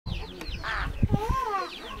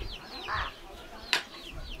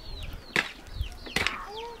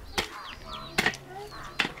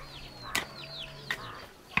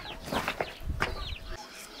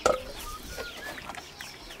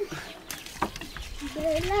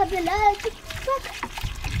Bela bela fuck.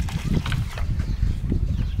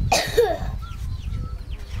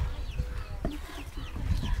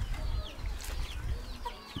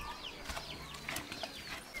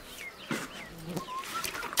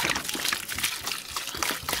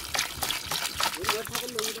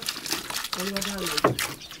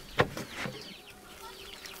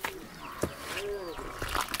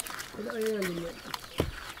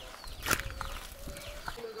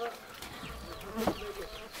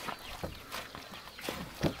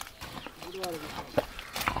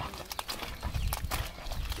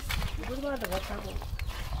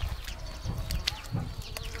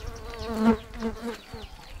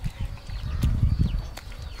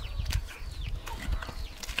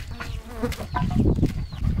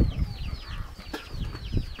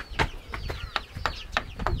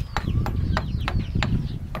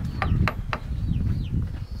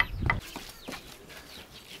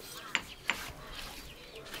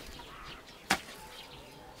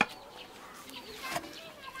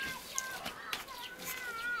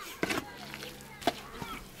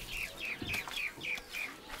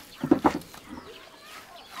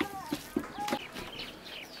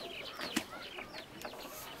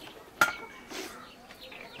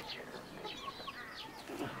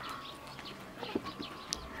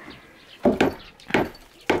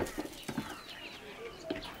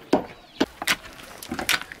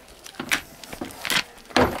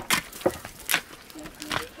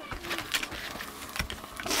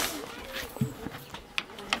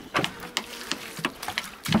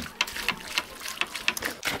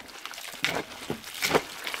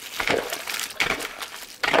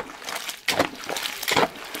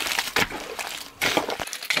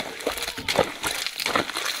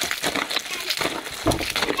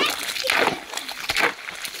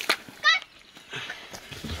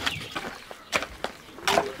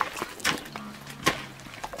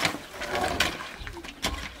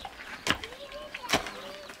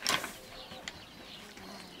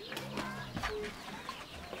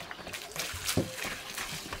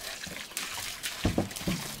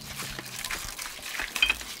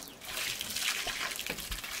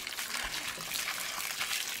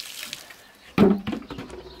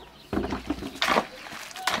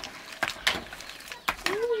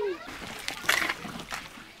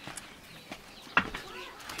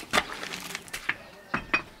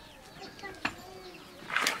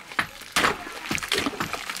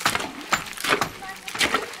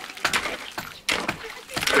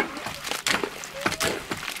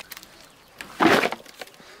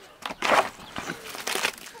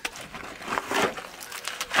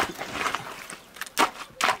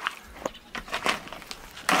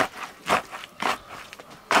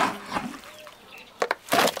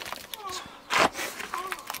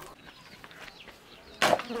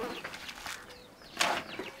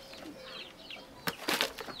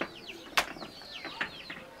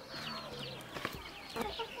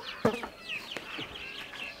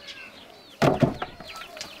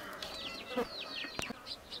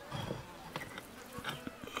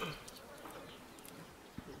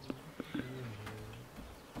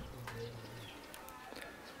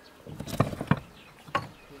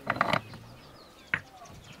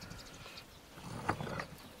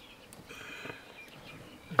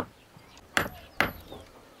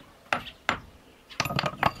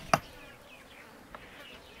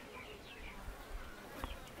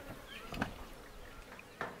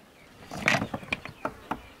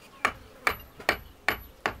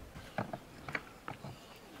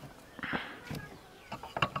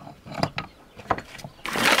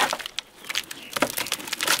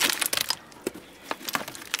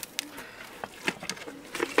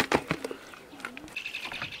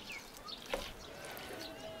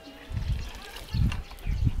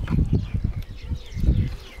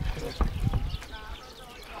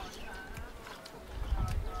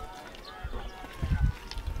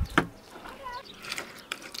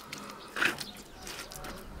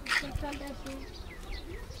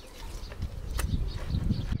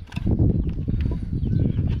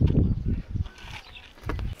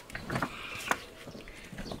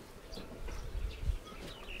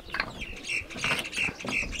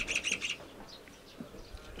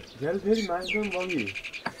 झ्याल फेरि मार्छौँ बगी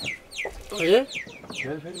ए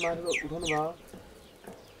झ्याल फेरि मारेर उठाउनु भयो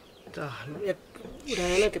त एक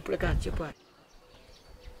उठाएन त्यो काच्यो पाए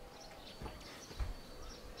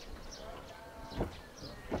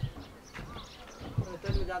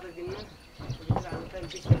तैँले जाँदा दिनमा हाल्नु टाइम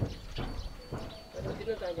पछि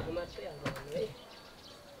दिन चाहिएको मात्रै हाल्नु है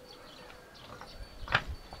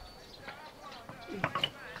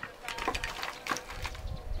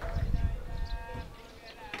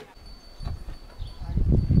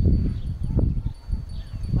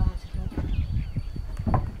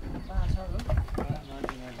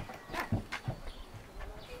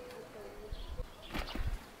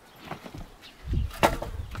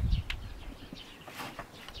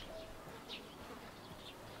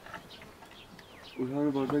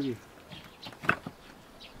उठाउनु पर्छ कि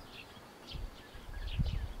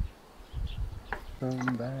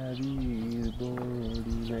सम्बारी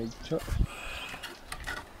बोडी नै छ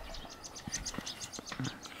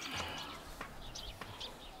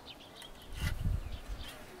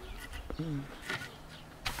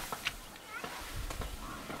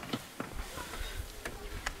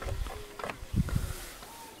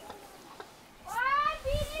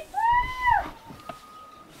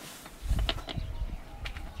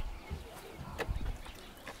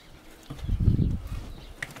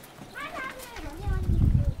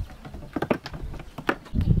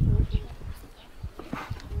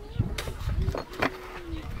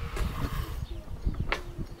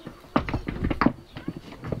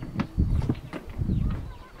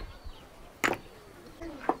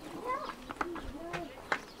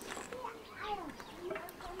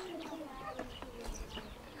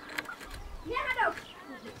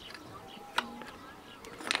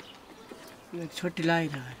छोटी लाई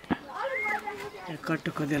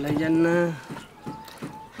कट्टो खोज्दै लैजान्न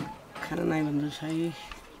खाना नै भन्नु सही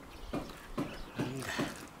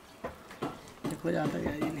खोज आता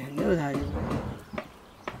गाडी नि हान्यो थायो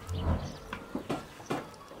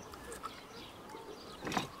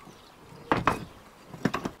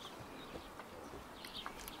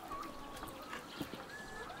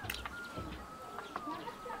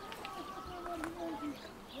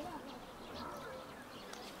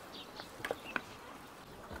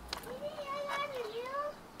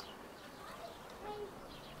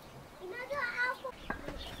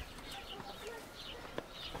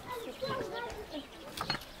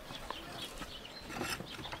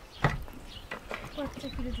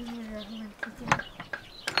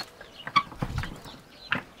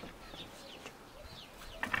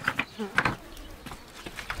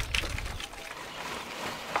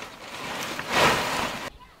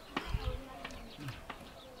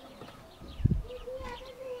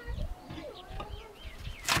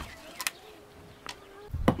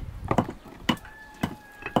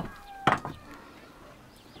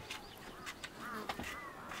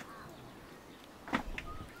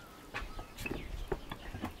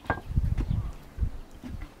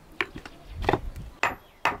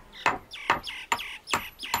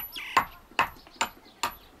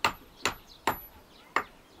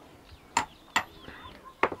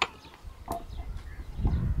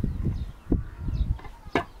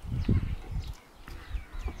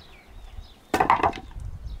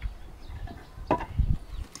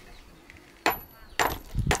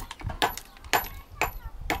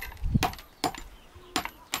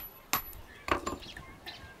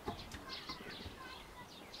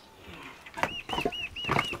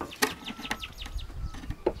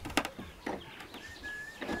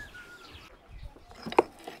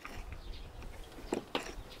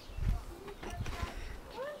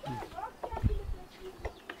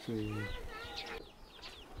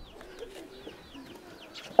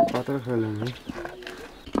पत्र खेल्नु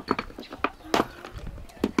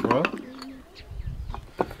हो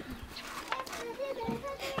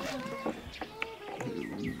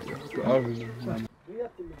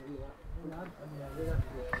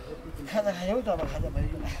खाजा खायौ त अब खाजा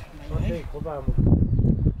भयो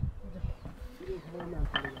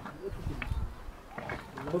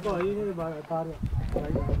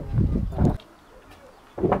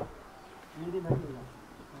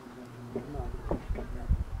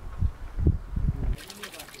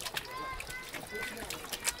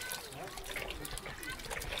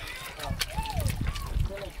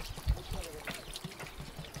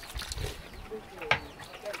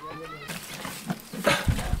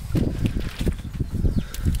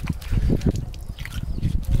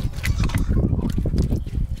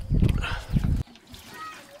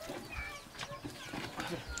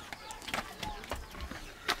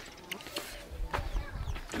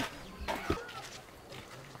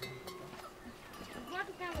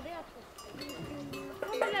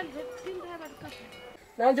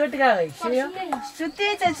ना जोटका है सुनियो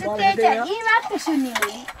सुतेछ यी मात्र सुनियो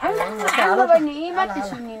हाम्रो बहिनी यी मात्र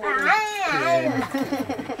सुनियो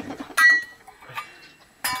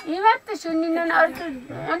यी मात्र सुनिनु न अरु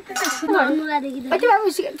त सुन्नु लादेखि अझै बाबु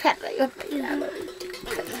सिगरेट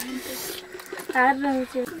फ्यार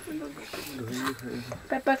यो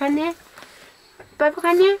पापा खाने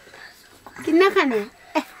किन खाने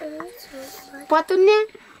पतुन्ने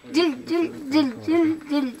जिल जिल जिल जिल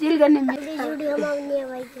जिल जिल गर्ने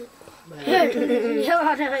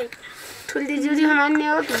ठुल्दी जुडी हमान्ने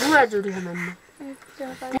हो कि बुवा जुडी हमान्ने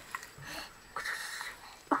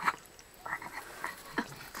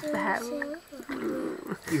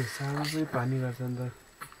यो सानो चाहिँ पानी गर्छ नि त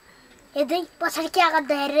यदि पछाडि क्या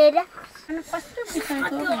गर्दै हेरेर अनि कस्तो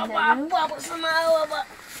बिसाएको अब समाओ अब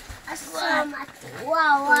वा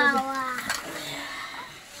वा वा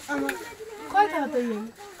कहाँ था तो ये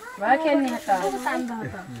भयो खेल्ने त शांत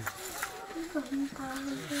था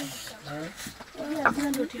अपना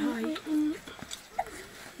रोटी हाई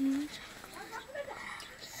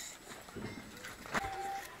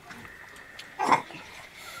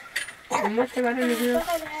मस्त बारे निकलो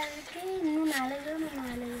नुन हालेको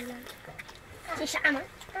किसान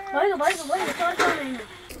भयो चर्को हैन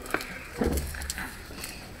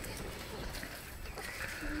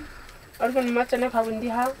अर्को मच्छा नखाऊ भने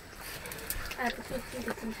दिहा आएको त्यति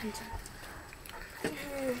खान्छ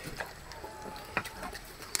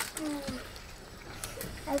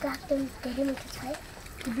अहिले हाक्दै धेरै मिठो छ है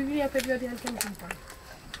बिबी या पेट गर्दै हाल्छ नि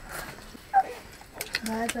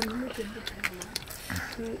भाइ चल्नु के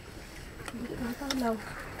लाऊ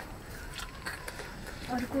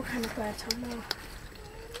अर्को खाना पाएछ ल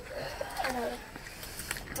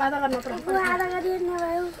आधा गर्न पर्छ आधा गरी न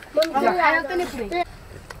भयो खाना त नि पुरै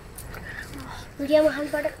भिडियोमा खानु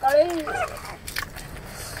पर्छ कलै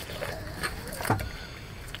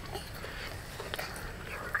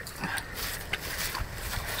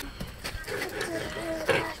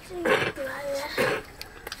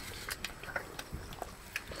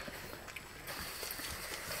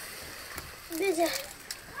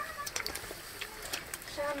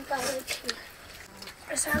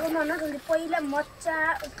सागो नखाने पहिला मच्चा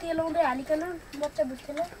तेलाउँदै हालिकन मच्चा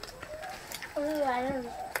भुट्थेन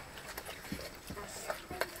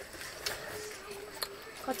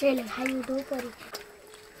कचैले खाइउठो पऱ्यो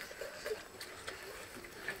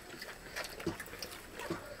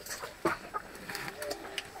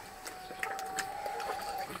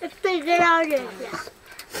यस्तै जराउने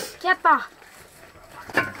क्या त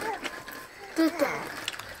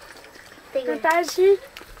त्यो टाइसी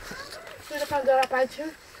मेरो पास जरा पाइछु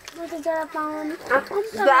म त जरा पाउनु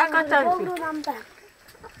जा कता नाम त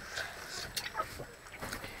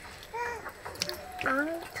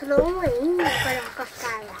ठुलो होइन पर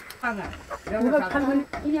कस्ताला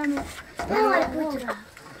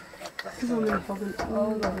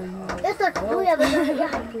यस्तो ठुलो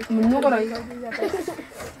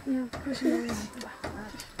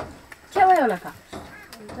के भयो होला त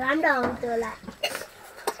राम्रो आउँथ्यो होला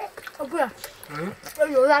पुरा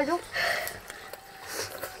यो लाग्यो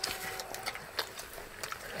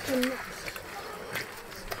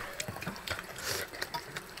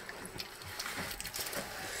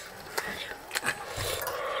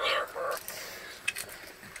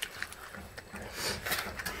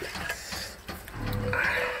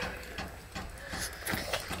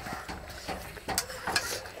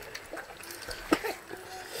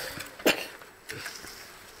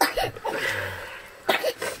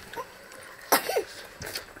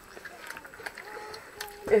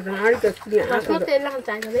Hãy subscribe cho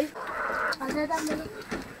kênh Ghiền Mì Gõ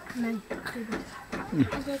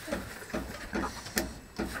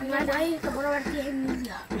để không bỏ lỡ những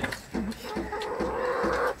video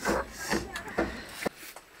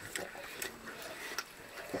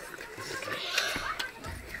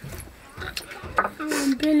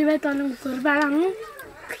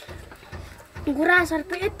गुरासर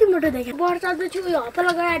pay यति मोटो देखे वर्षा त छु यो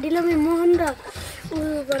हप्ता गाडीले मोहन र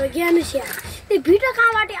उयो ज्ञानुसिया ए भिटा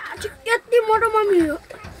कहाँबाट आछ यति मोटो मम्मी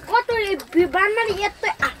कतो बान्दा नि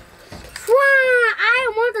यति फुवा आयो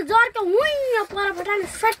म त जर्को हुइया परपटाले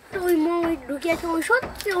सट्ट उइ म ढुकेको उइ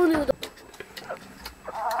सोच्यो उनी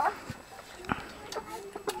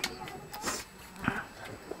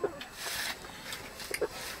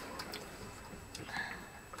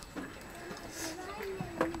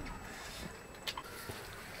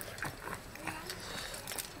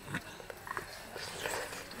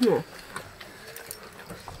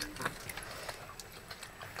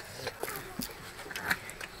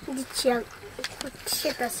Diciamo,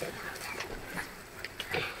 c'è passata.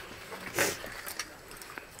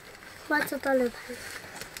 Mazza tale bene.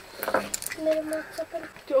 Le mazza per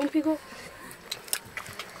un pico.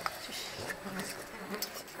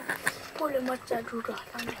 Poi le mazza giuro.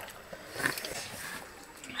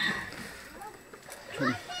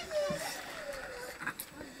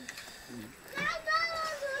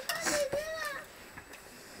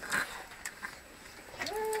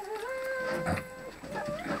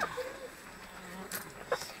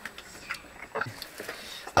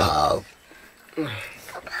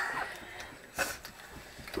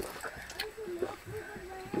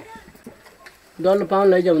 डल्लो पाउन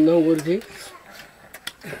लैजाऊ भन्दा गुरुजी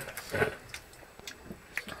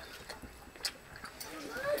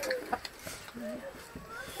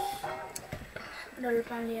डल्लो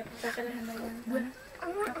पाउन ल्याएर पकाएर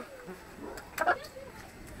खाँदा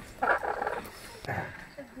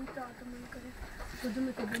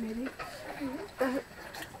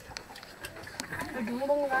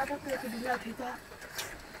ढुङ्गा फेक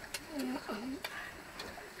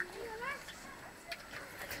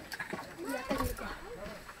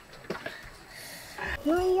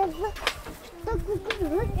यो यहाँ त कुकुर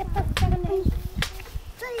हो यता पनि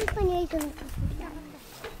आइसक्यो